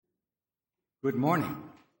Good morning,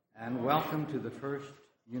 and welcome to the First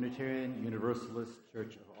Unitarian Universalist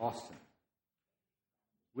Church of Austin.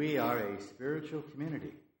 We are a spiritual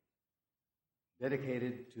community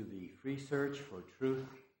dedicated to the free search for truth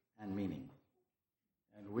and meaning,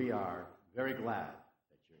 and we are very glad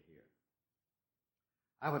that you're here.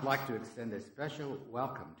 I would like to extend a special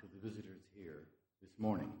welcome to the visitors here this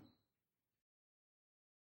morning.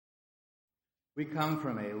 We come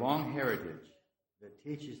from a long heritage that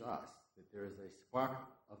teaches us that there is a spark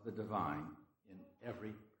of the divine in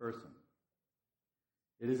every person.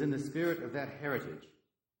 It is in the spirit of that heritage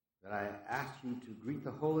that I ask you to greet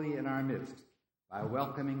the holy in our midst by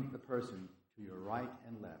welcoming the person to your right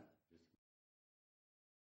and left.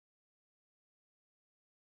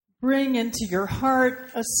 Bring into your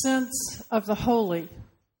heart a sense of the holy,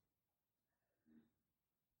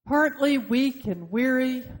 partly weak and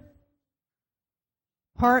weary,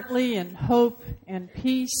 partly in hope and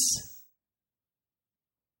peace.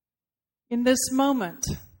 In this moment,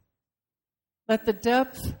 let the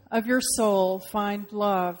depth of your soul find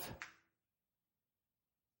love.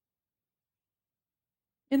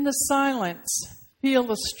 In the silence, feel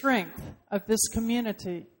the strength of this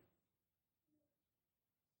community.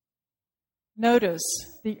 Notice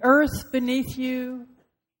the earth beneath you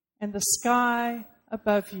and the sky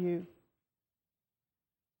above you.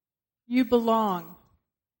 You belong,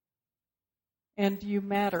 and you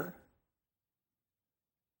matter.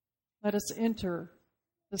 Let us enter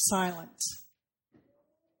the silence.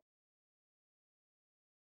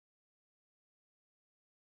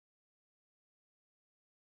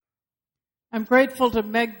 I'm grateful to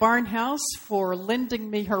Meg Barnhouse for lending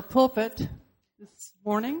me her pulpit this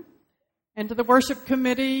morning, and to the worship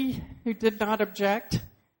committee who did not object,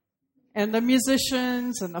 and the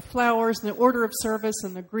musicians and the flowers and the order of service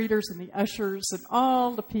and the greeters and the ushers and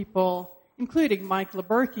all the people, including Mike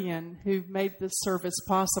Leberkian, who made this service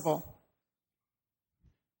possible.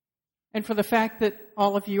 And for the fact that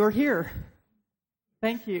all of you are here.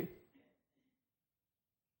 Thank you.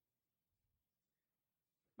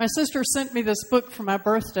 My sister sent me this book for my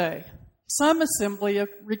birthday, Some Assembly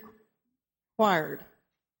Required.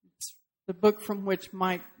 It's the book from which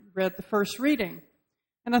Mike read the first reading.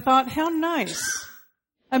 And I thought, how nice.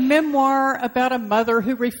 A memoir about a mother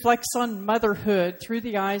who reflects on motherhood through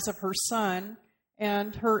the eyes of her son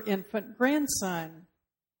and her infant grandson.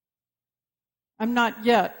 I'm not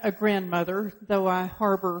yet a grandmother, though I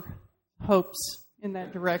harbor hopes in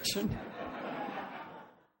that direction.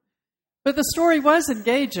 But the story was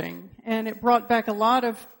engaging, and it brought back a lot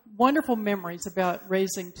of wonderful memories about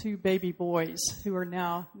raising two baby boys who are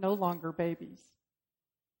now no longer babies.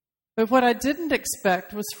 But what I didn't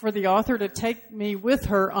expect was for the author to take me with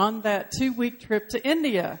her on that 2-week trip to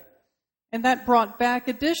India. And that brought back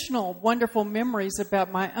additional wonderful memories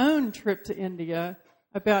about my own trip to India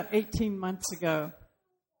about 18 months ago.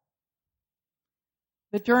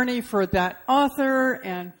 The journey for that author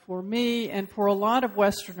and for me and for a lot of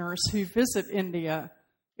Westerners who visit India,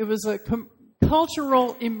 it was a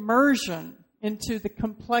cultural immersion into the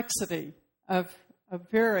complexity of a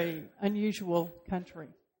very unusual country.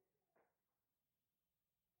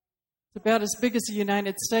 It's about as big as the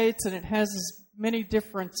United States, and it has as many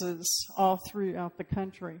differences all throughout the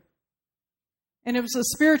country. And it was a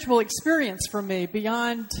spiritual experience for me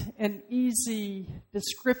beyond an easy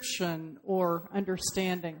description or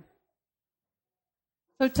understanding.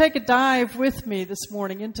 So take a dive with me this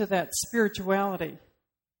morning into that spirituality.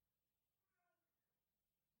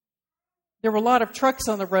 There were a lot of trucks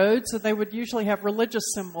on the roads, and they would usually have religious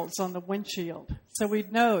symbols on the windshield. So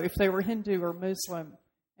we'd know if they were Hindu or Muslim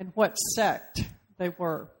and what sect they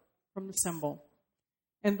were from the symbol.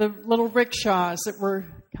 And the little rickshaws that were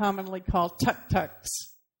commonly called tuk-tuks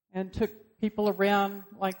and took people around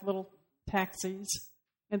like little taxis.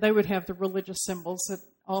 And they would have the religious symbols that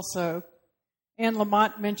also. Anne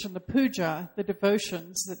Lamott mentioned the puja, the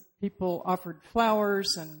devotions that people offered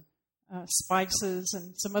flowers and spices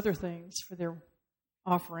and some other things for their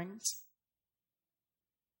offerings.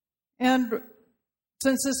 And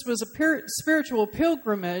since this was a spiritual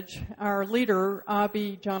pilgrimage, our leader,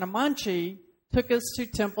 Abhi Janamanchi, took us to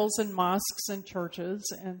temples and mosques and churches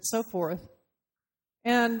and so forth.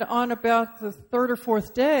 And on about the third or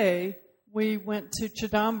fourth day, we went to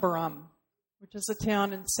Chidambaram, which is a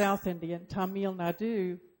town in South India, in Tamil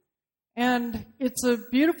Nadu. And it's a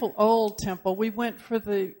beautiful old temple. We went for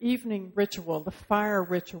the evening ritual, the fire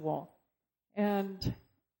ritual, and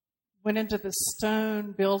went into the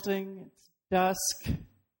stone building. It's dusk.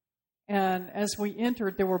 And as we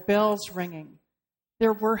entered, there were bells ringing.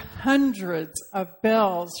 There were hundreds of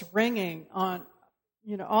bells ringing on,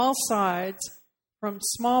 all sides from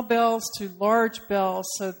small bells to large bells,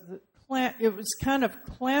 so it was kind of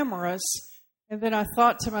clamorous. And then I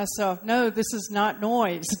thought to myself, no, this is not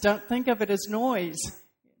noise. Don't think of it as noise.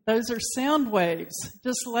 Those are sound waves.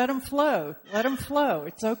 Just let them flow. Let them flow.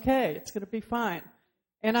 It's okay. It's going to be fine.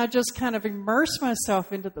 And I just kind of immersed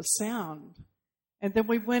myself into the sound. And then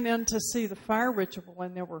we went in to see the fire ritual,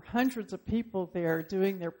 and there were hundreds of people there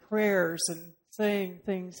doing their prayers and saying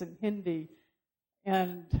things in Hindi.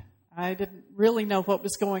 And I didn't really know what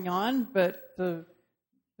was going on, but the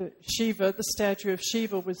Shiva, the statue of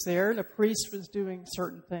Shiva was there, and a priest was doing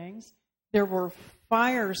certain things. There were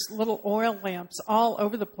fires, little oil lamps all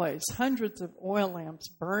over the place, hundreds of oil lamps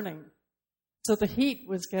burning. So the heat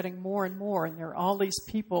was getting more and more, and there were all these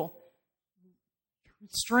people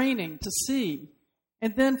straining to see.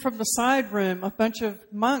 And then from the side room, a bunch of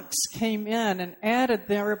monks came in and added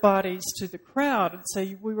their bodies to the crowd, and so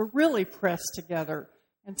we were really pressed together.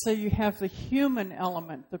 And so you have the human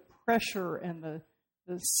element, the pressure and the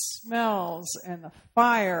smells and the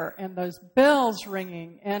fire and those bells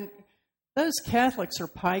ringing. And those Catholics are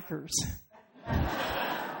pikers.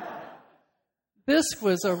 This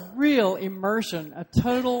was a real immersion, a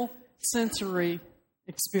total sensory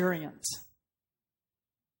experience.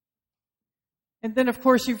 And then, of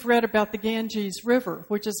course, you've read about the Ganges River,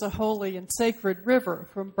 which is a holy and sacred river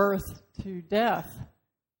from birth to death,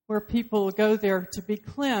 where people go there to be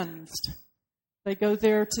cleansed. They go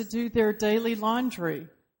there to do their daily laundry.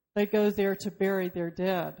 They go there to bury their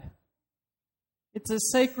dead. It's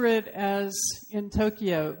as sacred as in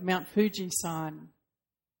Tokyo, Mount Fuji-san.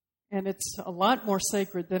 And it's a lot more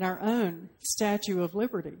sacred than our own Statue of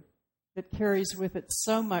Liberty that carries with it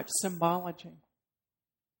so much symbology.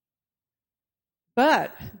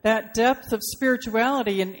 But that depth of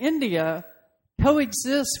spirituality in India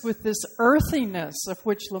coexists with this earthiness of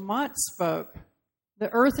which Lamont spoke, the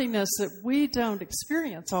earthiness that we don't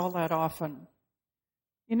experience all that often.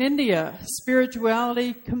 In India,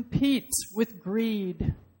 spirituality competes with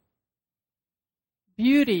greed.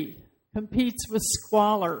 Beauty competes with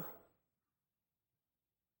squalor.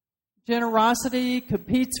 Generosity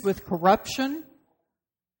competes with corruption.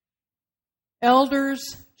 Elders,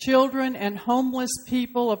 children, and homeless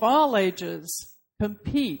people of all ages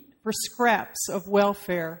compete for scraps of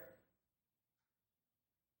welfare.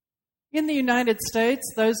 In the United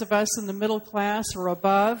States, those of us in the middle class or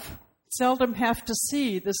above seldom have to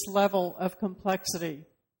see this level of complexity,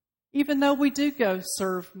 even though we do go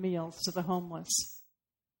serve meals to the homeless.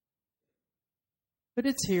 But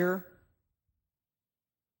it's here.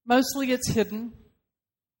 Mostly it's hidden.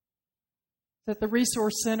 It's at the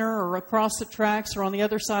Resource Center or across the tracks or on the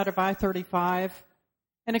other side of I-35.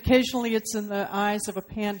 And occasionally it's in the eyes of a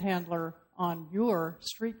panhandler on your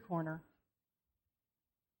street corner.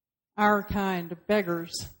 Our kind of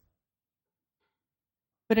beggars.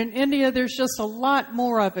 But in India, there's just a lot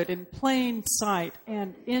more of it in plain sight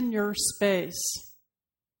and in your space.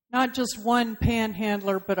 Not just one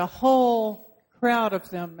panhandler, but a whole crowd of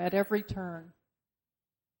them at every turn.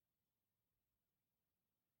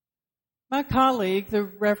 My colleague, the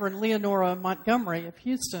Reverend Leonora Montgomery of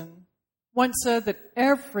Houston, once said that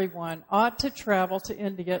everyone ought to travel to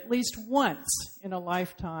India at least once in a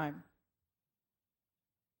lifetime.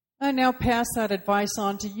 I now pass that advice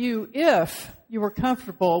on to you if you are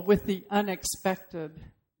comfortable with the unexpected.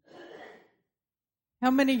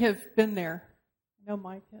 How many have been there? I know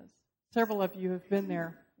Mike has. Several of you have been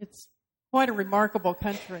there. It's quite a remarkable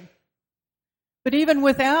country. But even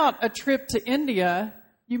without a trip to India,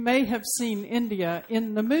 you may have seen India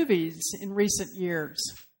in the movies in recent years,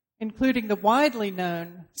 including the widely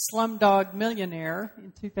known Slumdog Millionaire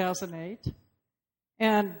in 2008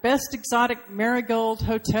 and Best Exotic Marigold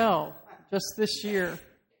Hotel just this year.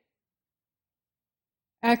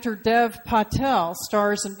 Actor Dev Patel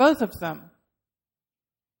stars in both of them.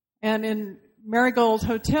 And in Marigold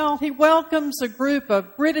Hotel, he welcomes a group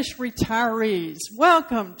of British retirees.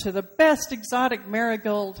 Welcome to the Best Exotic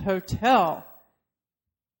Marigold Hotel.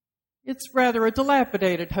 It's rather a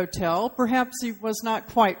dilapidated hotel. Perhaps he was not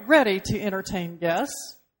quite ready to entertain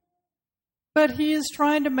guests. But he is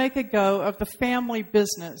trying to make a go of the family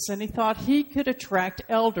business, and he thought he could attract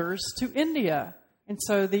elders to India. And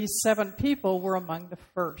so these 7 people were among the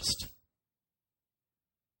first.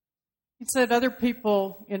 He said other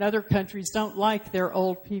people in other countries don't like their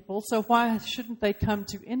old people, so why shouldn't they come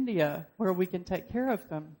to India where we can take care of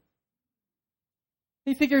them?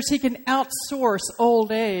 He figures he can outsource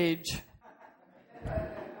old age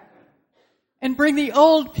and bring the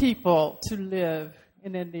old people to live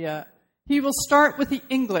in India. He will start with the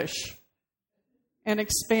English and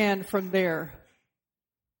expand from there.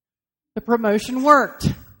 The promotion worked.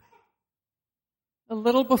 a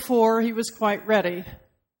little before he was quite ready.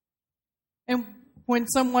 And when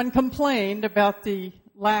someone complained about the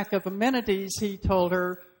lack of amenities, he told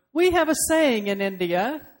her, "We have a saying in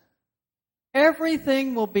India,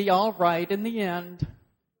 everything will be all right in the end.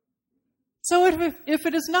 So if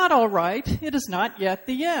it is not all right, it is not yet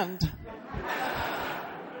the end."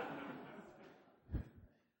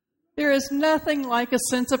 There is nothing like a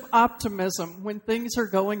sense of optimism when things are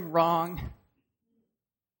going wrong.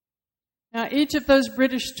 Now, each of those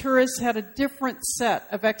British tourists had a different set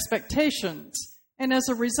of expectations, and as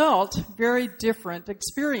a result, very different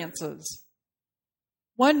experiences.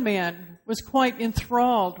 One man was quite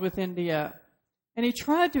enthralled with India, and he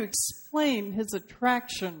tried to explain his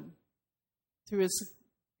attraction to his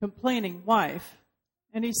complaining wife.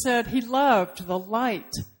 And he said he loved the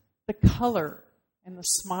light, the color, and the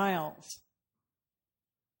smiles.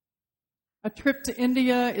 A trip to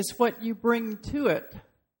India is what you bring to it.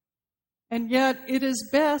 And yet it is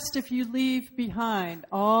best if you leave behind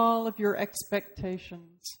all of your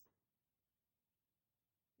expectations.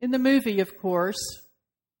 In the movie, of course,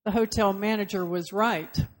 the hotel manager was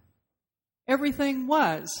right. Everything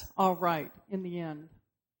was all right in the end.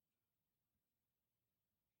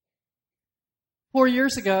 4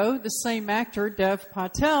 years ago, the same actor, Dev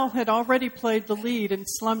Patel, had already played the lead in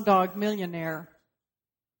Slumdog Millionaire.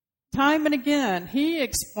 Time and again, he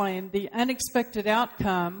explained the unexpected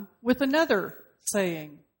outcome with another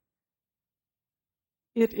saying,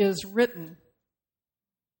 "It is written."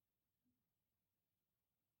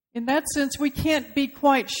 In that sense, we can't be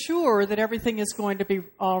quite sure that everything is going to be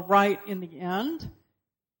all right in the end.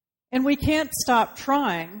 And we can't stop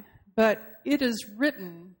trying, but "it is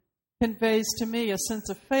written" conveys to me a sense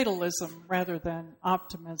of fatalism rather than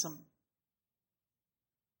optimism.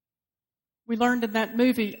 We learned in that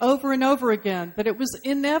movie over and over again that it was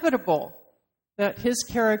inevitable that his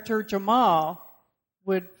character, Jamal,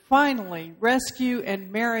 would finally rescue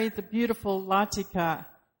and marry the beautiful Latika,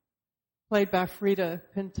 played by Frida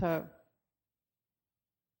Pinto.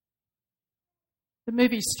 The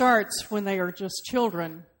movie starts when they are just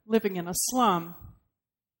children living in a slum.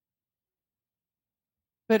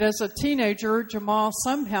 But as a teenager, Jamal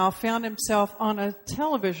somehow found himself on a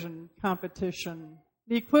television competition,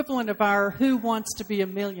 the equivalent of our Who Wants to Be a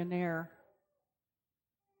Millionaire.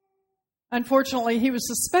 Unfortunately, he was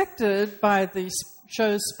suspected by the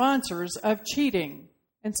show's sponsors of cheating.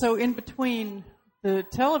 And so in between the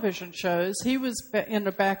television shows, he was in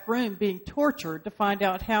a back room being tortured to find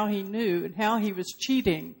out how he knew and how he was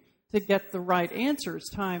cheating to get the right answers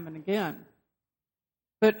time and again.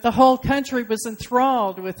 But the whole country was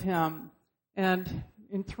enthralled with him and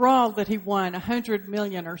enthralled that he won 100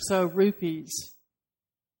 million or so rupees.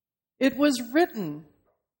 It was written.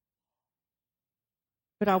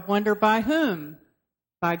 But I wonder by whom?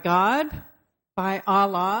 By God? By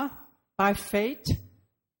Allah? By fate?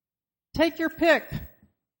 Take your pick.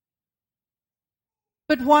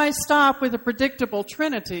 But why stop with a predictable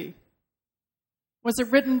trinity? Was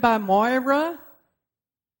it written by Moira,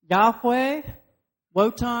 Yahweh,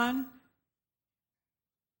 Wotan,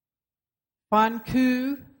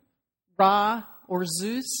 Banku, Ra, or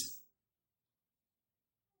Zeus?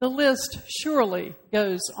 The list surely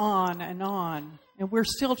goes on, and we're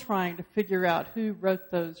still trying to figure out who wrote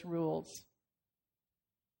those rules.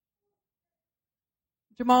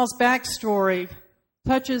 Jamal's backstory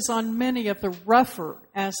touches on many of the rougher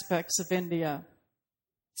aspects of India,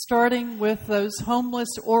 starting with those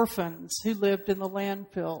homeless orphans who lived in the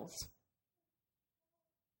landfills.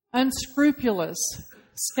 Unscrupulous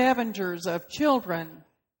scavengers of children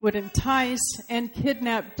would entice and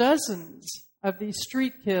kidnap dozens of these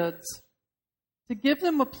street kids to give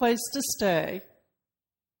them a place to stay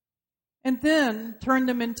and then turn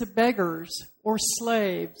them into beggars or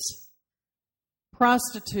slaves,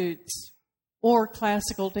 prostitutes, or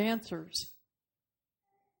classical dancers.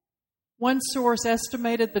 One source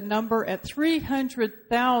estimated the number at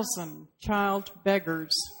 300,000 child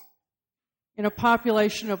beggars in a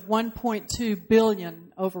population of 1.2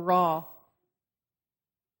 billion overall.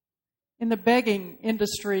 In the begging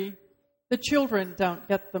industry, the children don't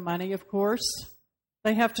get the money, of course.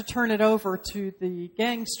 They have to turn it over to the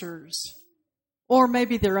gangsters, or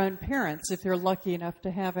maybe their own parents if they're lucky enough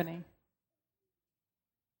to have any.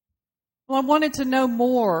 Well, I wanted to know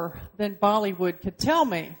more than Bollywood could tell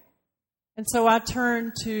me. And so I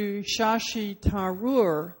turned to Shashi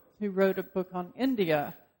Tharoor, who wrote a book on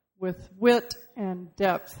India with wit and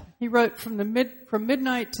depth. He wrote From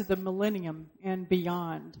Midnight to the Millennium and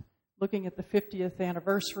Beyond, looking at the 50th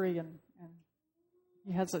anniversary, and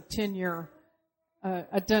he has a 10-year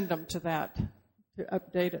addendum to that to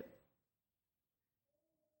update it.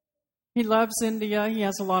 He loves India. He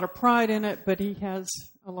has a lot of pride in it, but he has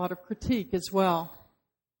a lot of critique as well.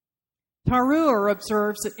 Tharoor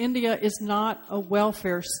observes that India is not a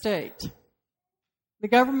welfare state. The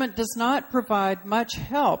government does not provide much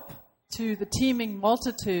help to the teeming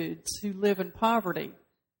multitudes who live in poverty.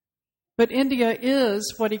 But India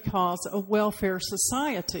is what he calls a welfare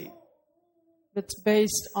society that's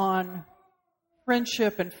based on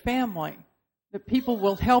friendship and family, that people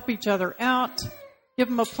will help each other out, give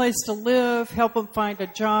them a place to live, help them find a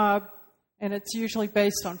job, and it's usually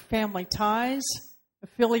based on family ties,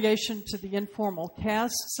 affiliation to the informal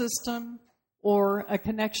caste system, or a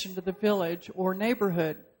connection to the village or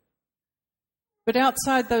neighborhood. But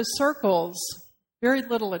outside those circles, very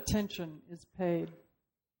little attention is paid.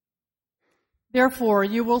 Therefore,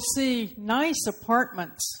 you will see nice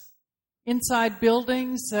apartments inside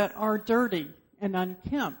buildings that are dirty and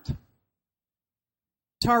unkempt.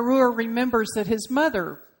 Tharoor remembers that his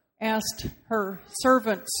mother asked her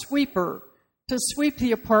servant sweeper to sweep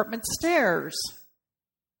the apartment stairs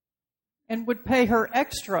and would pay her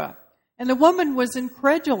extra. And the woman was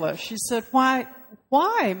incredulous. She said, Why,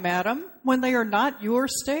 madam, when they are not your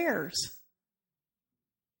stairs?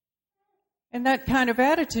 And that kind of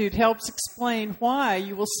attitude helps explain why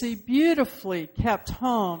you will see beautifully kept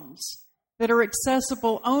homes that are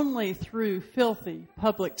accessible only through filthy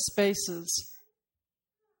public spaces.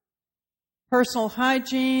 Personal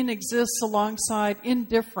hygiene exists alongside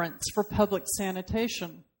indifference for public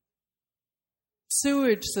sanitation.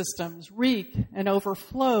 Sewage systems reek and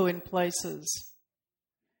overflow in places.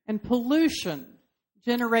 And pollution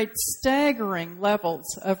generates staggering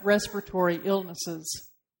levels of respiratory illnesses.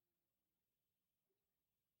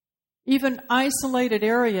 Even isolated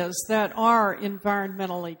areas that are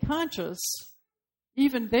environmentally conscious,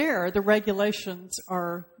 even there the regulations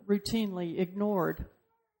are routinely ignored.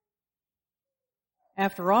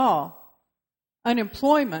 After all,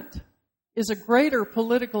 unemployment is a greater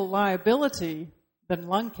political liability than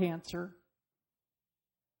lung cancer.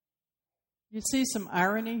 You see some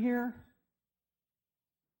irony here?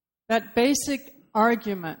 That basic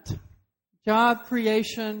argument, job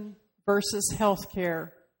creation versus health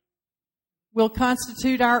care, will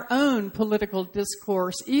constitute our own political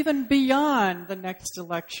discourse even beyond the next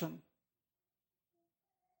election.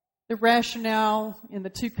 The rationale in the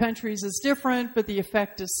two countries is different, but the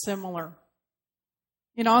effect is similar.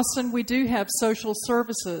 In Austin, we do have social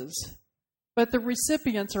services, but the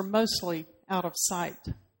recipients are mostly out of sight.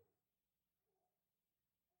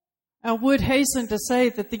 I would hasten to say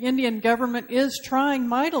that the Indian government is trying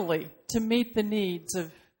mightily to meet the needs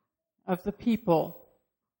of the people.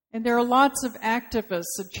 And there are lots of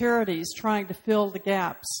activists and charities trying to fill the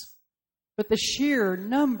gaps. But the sheer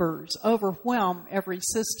numbers overwhelm every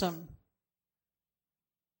system.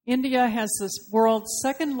 India has this world's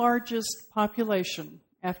second largest population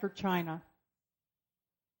after China.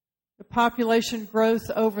 The population growth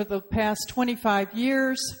over the past 25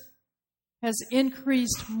 years has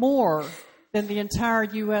increased more than the entire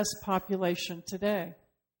U.S. population today.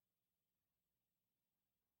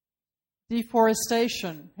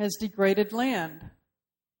 Deforestation has degraded land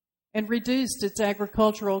and reduced its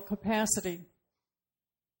agricultural capacity.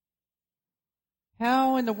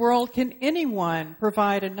 How in the world can anyone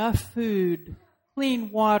provide enough food, clean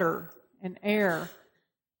water and air,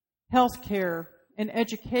 health care and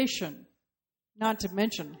education, not to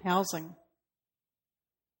mention housing?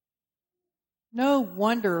 No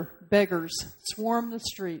wonder beggars swarm the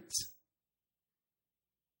streets.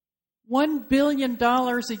 $1 billion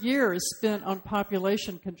a year is spent on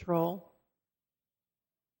population control.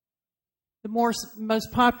 The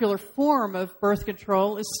most popular form of birth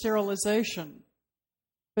control is sterilization.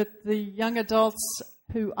 But the young adults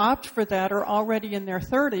who opt for that are already in their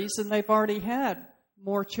 30s, and they've already had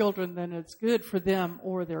more children than is good for them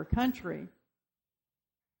or their country.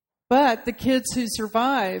 But the kids who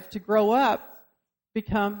survive to grow up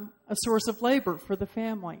become a source of labor for the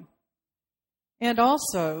family, and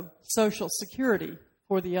also Social Security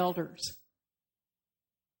for the elders.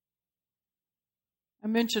 I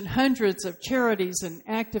mentioned hundreds of charities and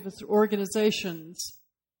activist organizations.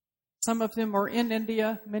 Some of them are in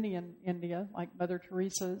India, many in India, like Mother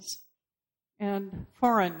Teresa's, and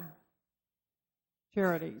foreign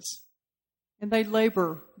charities. And they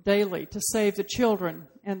labor daily to save the children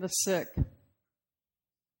and the sick.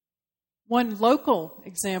 One local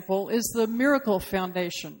example is the Miracle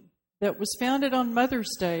Foundation that was founded on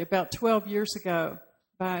Mother's Day about 12 years ago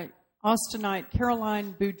by Austinite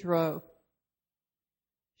Caroline Boudreau.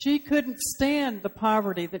 She couldn't stand the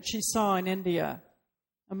poverty that she saw in India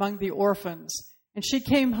among the orphans, and she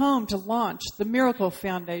came home to launch the Miracle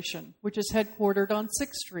Foundation, which is headquartered on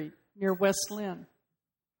 6th Street near West Lynn.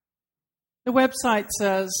 The website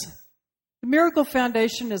says, the Miracle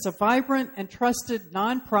Foundation is a vibrant and trusted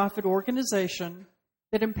nonprofit organization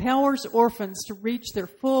that empowers orphans to reach their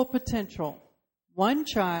full potential, one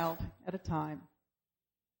child at a time.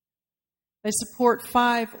 They support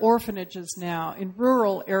 5 orphanages now in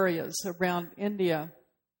rural areas around India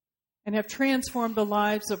and have transformed the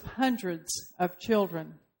lives of hundreds of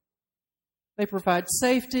children. They provide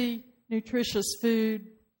safety, nutritious food,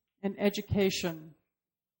 and education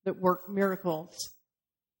that work miracles.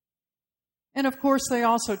 And of course, they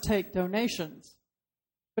also take donations.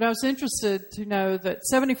 But I was interested to know that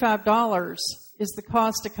 $75 is the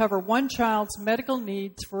cost to cover one child's medical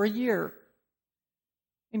needs for a year,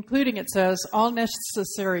 including, it says, all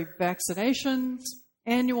necessary vaccinations,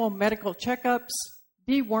 annual medical checkups,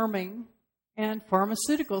 deworming, and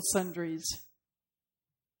pharmaceutical sundries.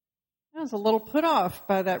 I was a little put off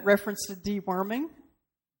by that reference to deworming.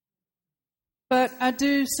 But I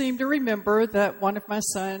do seem to remember that one of my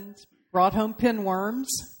sons brought home pinworms,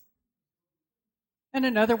 and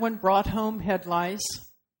another one brought home head lice.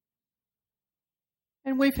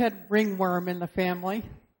 And we've had ringworm in the family.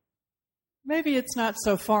 Maybe it's not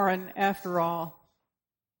so foreign after all.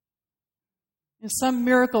 And some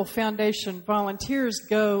Miracle Foundation volunteers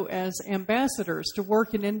go as ambassadors to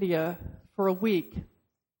work in India for a week,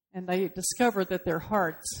 and they discover that their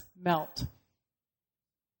hearts melt.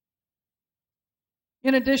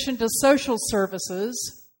 In addition to social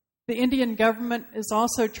services, the Indian government is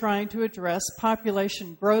also trying to address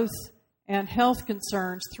population growth and health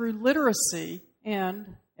concerns through literacy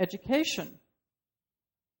and education.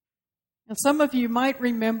 Now, some of you might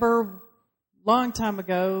remember a long time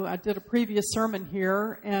ago, I did a previous sermon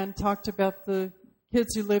here and talked about the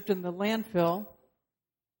kids who lived in the landfill.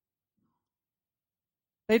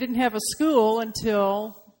 They didn't have a school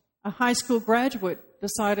until a high school graduate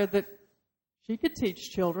decided that she could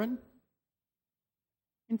teach children.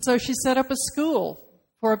 And so she set up a school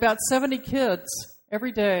for about 70 kids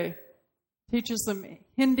every day, teaches them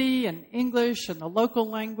Hindi and English and the local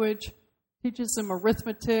language, teaches them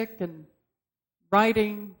arithmetic and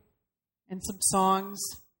writing and some songs.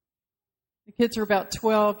 The kids are about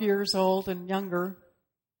 12 years old and younger,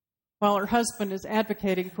 while her husband is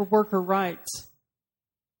advocating for worker rights.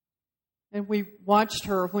 And we watched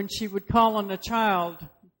her when she would call on a child,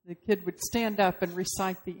 the kid would stand up and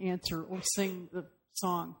recite the answer or sing the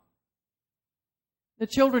song. The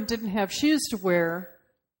children didn't have shoes to wear,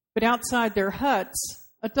 but outside their huts,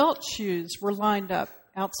 adult shoes were lined up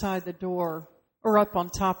outside the door or up on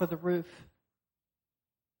top of the roof.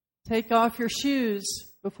 Take off your shoes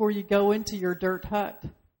before you go into your dirt hut.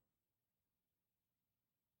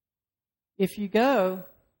 If you go,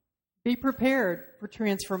 be prepared for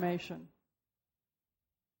transformation.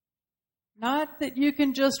 Not that you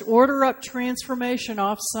can just order up transformation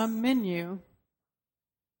off some menu,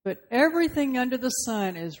 but everything under the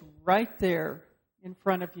sun is right there in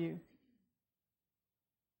front of you.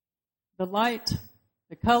 The light,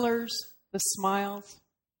 the colors, the smiles,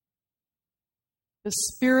 the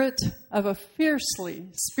spirit of a fiercely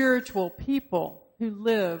spiritual people who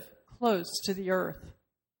live close to the earth.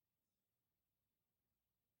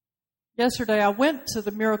 Yesterday, I went to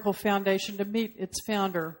the Miracle Foundation to meet its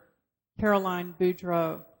founder, Caroline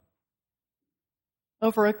Boudreau.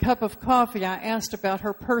 Over a cup of coffee, I asked about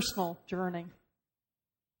her personal journey.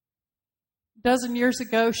 A dozen years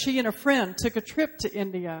ago, she and a friend took a trip to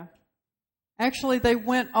India. Actually, they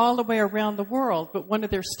went all the way around the world, but one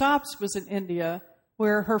of their stops was in India,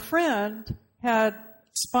 where her friend had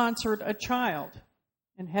sponsored a child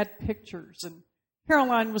and had pictures. And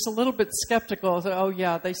Caroline was a little bit skeptical that, oh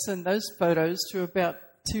yeah, they send those photos to about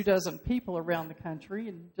 24 people around the country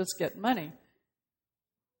and just get money.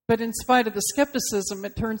 But in spite of the skepticism,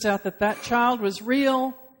 it turns out that that child was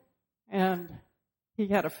real and he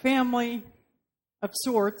had a family of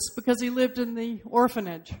sorts because he lived in the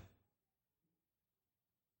orphanage.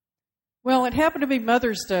 Well, it happened to be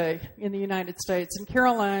Mother's Day in the United States, and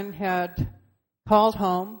Caroline had called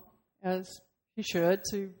home, as she should,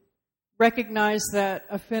 to recognize that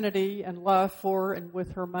affinity and love for and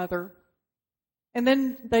with her mother. And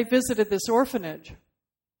then they visited this orphanage.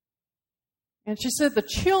 And she said the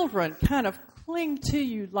children kind of cling to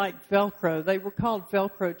you like Velcro. They were called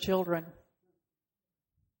Velcro children.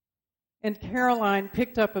 And Caroline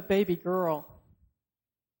picked up a baby girl.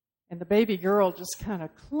 And the baby girl just kind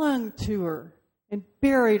of clung to her and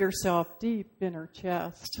buried herself deep in her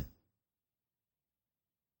chest.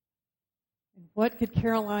 And what could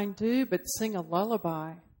Caroline do but sing a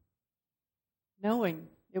lullaby, knowing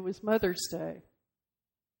it was Mother's Day?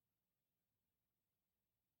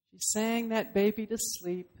 She sang that baby to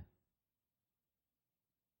sleep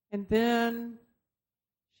And then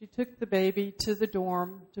she took the baby to the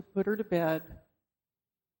dorm to put her to bed.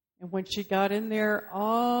 And when she got in there,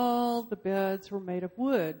 all the beds were made of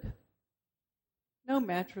wood. No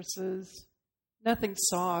mattresses, nothing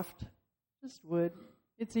soft, just wood.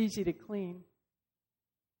 It's easy to clean.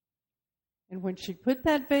 And when she put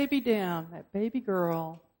that baby down, that baby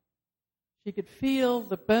girl, she could feel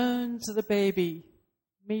the bones of the baby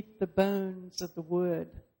meet the bones of the wood.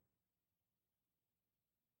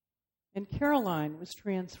 And Caroline was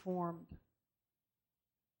transformed.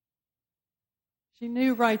 She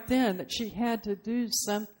knew right then that she had to do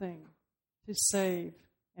something to save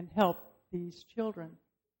and help these children.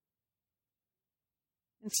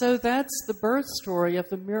 And so that's the birth story of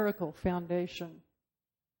the Miracle Foundation.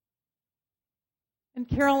 And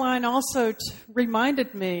Caroline also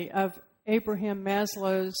reminded me of Abraham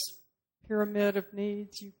Maslow's pyramid of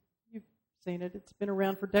needs. You've seen it. It's been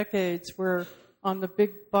around for decades, where on the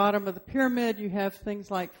big bottom of the pyramid you have things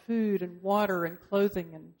like food and water and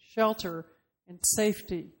clothing and shelter and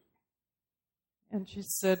safety. And she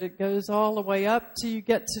said it goes all the way up till you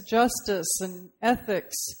get to justice and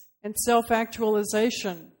ethics and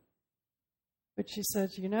self-actualization. But she said,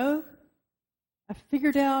 I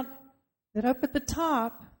figured out that up at the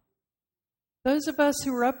top, those of us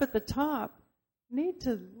who are up at the top need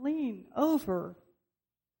to lean over.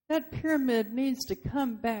 That pyramid needs to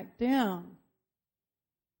come back down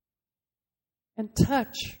and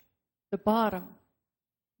touch the bottom.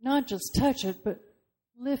 Not just touch it, but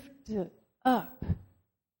lift it up.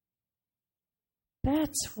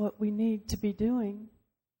 That's what we need to be doing.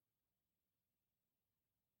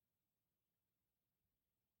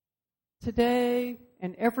 Today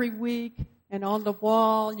and every week and on the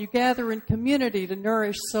wall, you gather in community to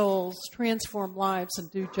nourish souls, transform lives,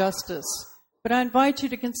 and do justice. But I invite you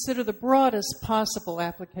to consider the broadest possible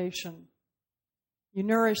application. You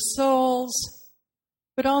nourish souls,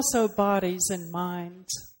 but also bodies and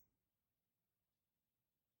minds.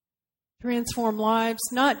 Transform lives,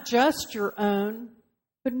 not just your own,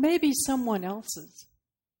 but maybe someone else's.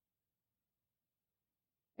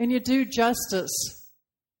 And you do justice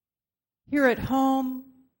here at home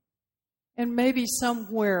and maybe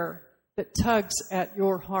somewhere that tugs at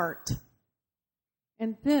your heart.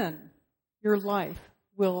 And then your life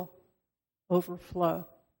will overflow.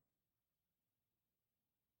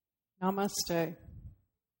 Namaste.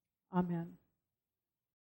 Amen.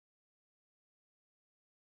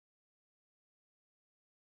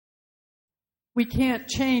 We can't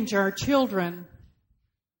change our children,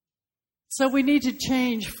 so we need to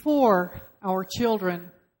change for our children.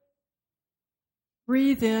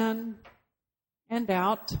 Breathe in and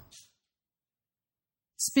out.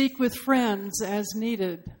 Speak with friends as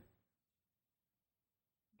needed.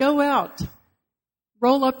 Go out.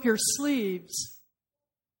 Roll up your sleeves.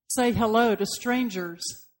 Say hello to strangers.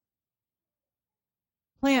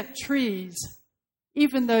 Plant trees,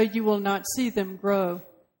 even though you will not see them grow.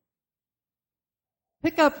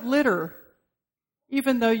 Pick up litter,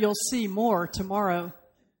 even though you'll see more tomorrow.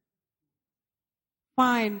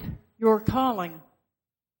 Find your calling.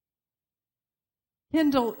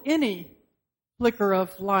 Kindle any flicker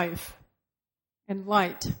of life and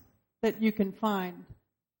light that you can find.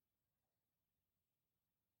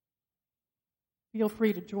 Feel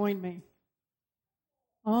free to join me.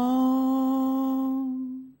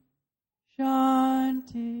 Om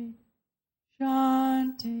Shanti,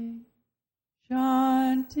 Shanti,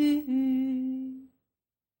 Shanti.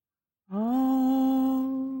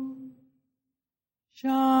 Om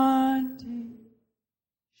Shanti,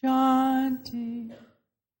 Shanti,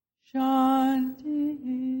 Shanti.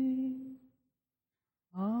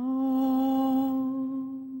 Om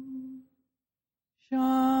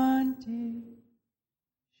Shanti,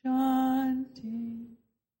 Shanti,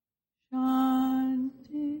 Shanti.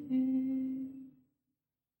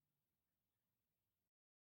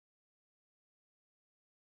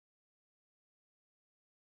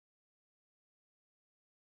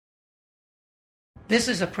 This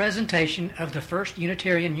is a presentation of the First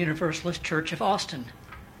Unitarian Universalist Church of Austin.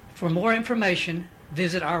 For more information,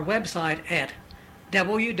 visit our website at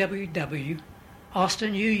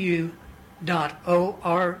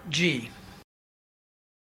www.austinuu.org.